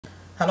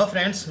Hello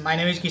friends, my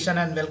name is Kishan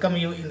and welcome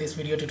you in this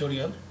video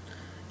tutorial.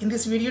 In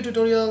this video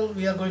tutorial,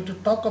 we are going to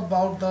talk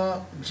about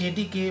the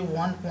JDK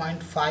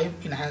 1.5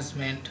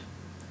 enhancement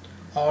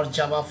or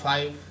Java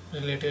 5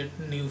 related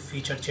new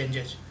feature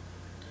changes.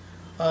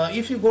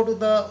 If you go to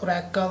the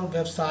Oracle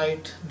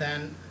website,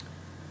 then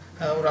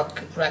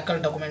Oracle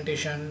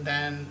documentation,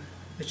 then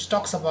which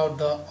talks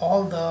about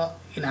all the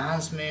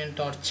enhancement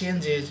or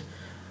changes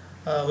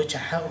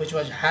which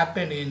was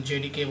happened in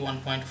JDK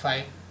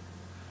 1.5.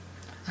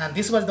 And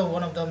this was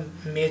one of the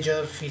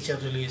major feature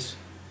release.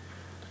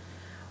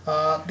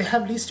 They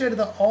have listed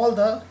all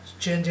the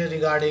changes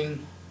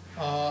regarding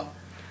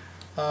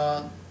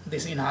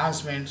this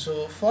enhancement.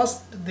 So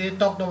first they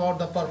talked about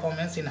the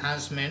performance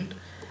enhancement,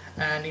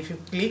 and if you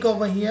click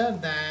over here,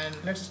 then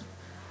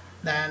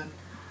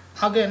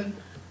again,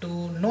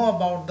 to know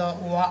about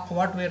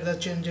what were the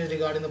changes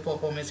regarding the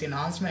performance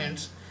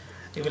enhancements,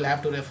 you will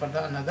have to refer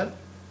the another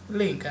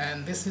link,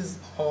 and this is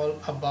all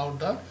about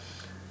the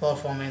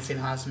performance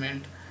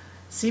enhancement.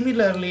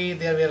 Similarly,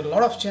 there were a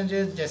lot of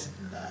changes, just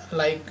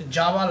like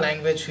Java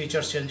language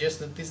feature changes.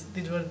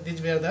 These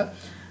were the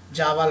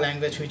Java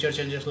language feature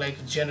changes, like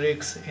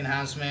generics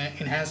enhancement,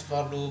 enhanced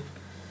for loop,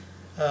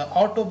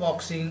 auto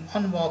boxing,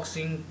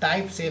 unboxing,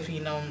 type safe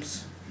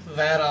enums,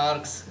 var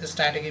args,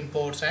 static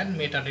imports, and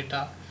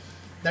metadata.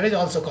 That is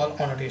also called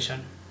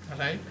annotation,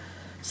 right?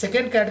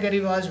 Second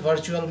category was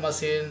virtual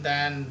machine.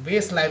 Then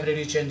base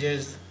library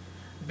changes.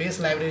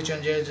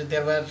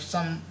 There were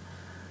some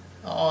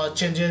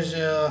changes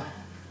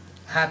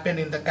happen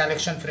in the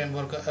collection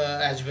framework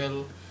as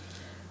well.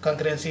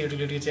 Concurrency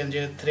utility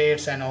changes,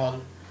 threads and all.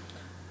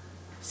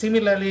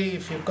 Similarly,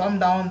 if you come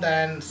down,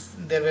 then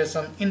there were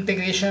some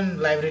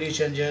integration library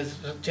changes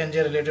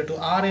related to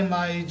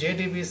RMI,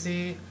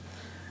 JDBC,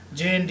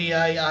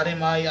 JNDI,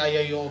 RMI,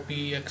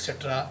 IIOP,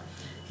 etc.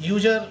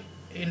 User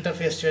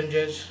interface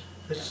changes,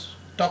 which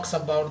talks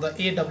about the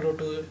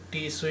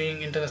AWT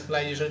swing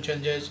internationalization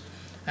changes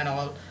and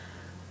all.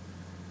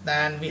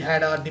 Then we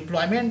had our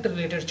deployment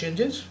related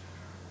changes,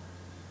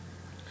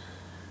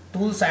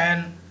 tools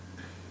and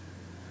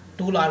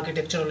tool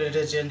architecture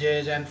related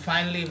changes, and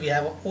finally we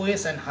have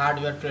OS and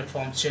hardware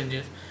platform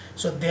changes.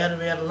 So there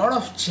were a lot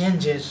of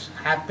changes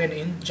happen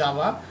in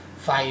Java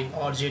 5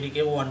 or JDK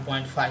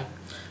 1.5.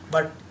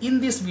 But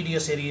in this video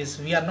series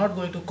we are not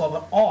going to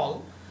cover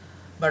all,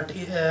 but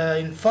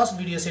in first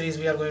video series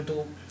we are going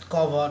to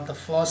cover the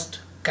first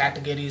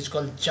category, is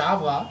called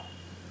Java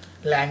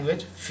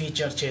language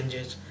feature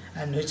changes,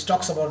 and which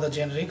talks about the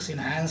generics,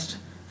 enhanced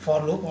for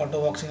loop,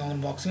 auto boxing,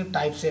 unboxing,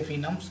 type safe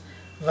enums,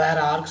 var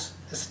args,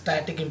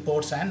 static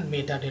imports, and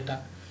metadata,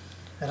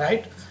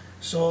 right?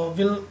 So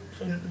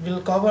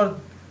we'll cover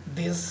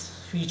these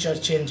feature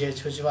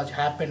changes which was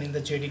happened in the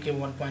JDK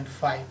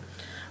 1.5.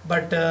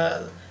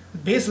 but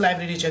base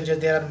library changes,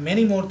 there are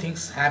many more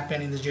things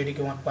happen in the JDK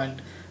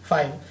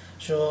 1.5.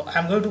 so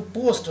I'm going to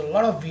post a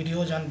lot of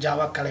videos on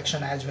Java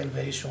collection as well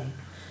very soon,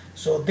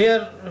 so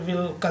there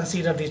we'll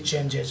consider these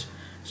changes,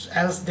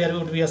 else there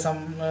would be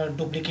some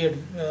duplicate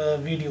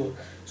video,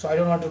 so I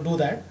don't want to do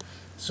that.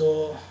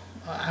 So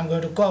I'm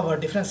going to cover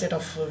different set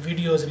of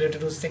videos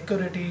related to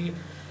security,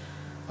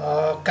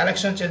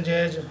 collection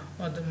changes,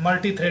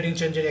 multi-threading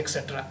changes,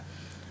 etc.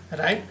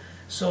 right?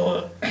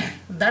 So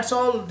that's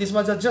all. This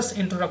was a just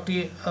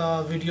introductory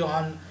video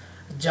on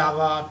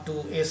Java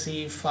to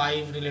AC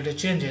 5 related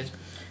changes.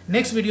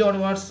 Next video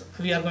onwards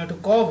we are going to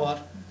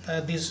cover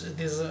these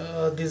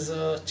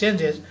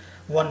changes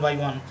one by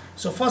one.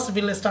 So first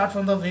we'll start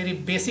from the very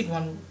basic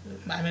one,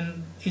 I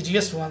mean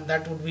easiest one,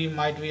 that would be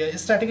might be a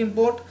static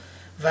import,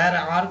 var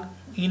arg,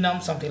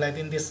 enum, something like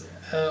in this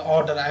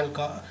order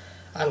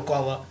I'll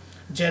cover.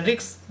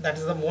 Generics, that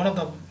is one of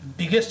the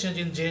biggest change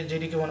in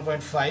JDK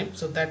 1.5,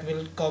 so that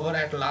will cover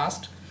at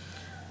last.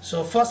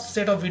 So first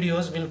set of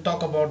videos will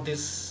talk about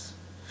this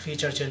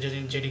feature changes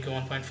in JDK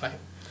 1.5.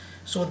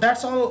 So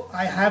that's all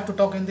I have to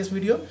talk in this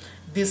video.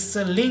 This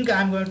link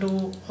I'm going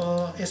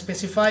to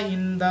specify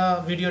in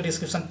the video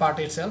description part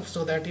itself,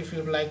 so that if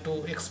you'd like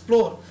to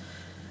explore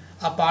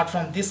apart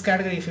from this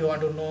category, if you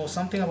want to know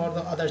something about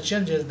the other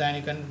changes, then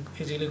you can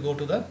easily go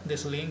to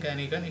this link and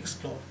you can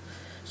explore.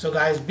 So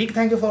guys, big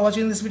thank you for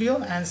watching this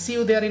video, and see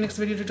you there in next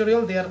video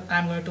tutorial. There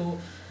I'm going to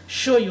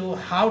show you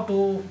how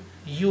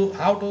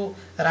to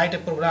write a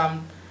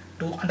program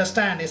to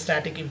understand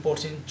static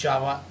imports in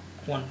Java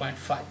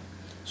 1.5.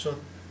 So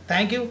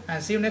thank you,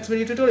 and see you next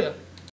video tutorial.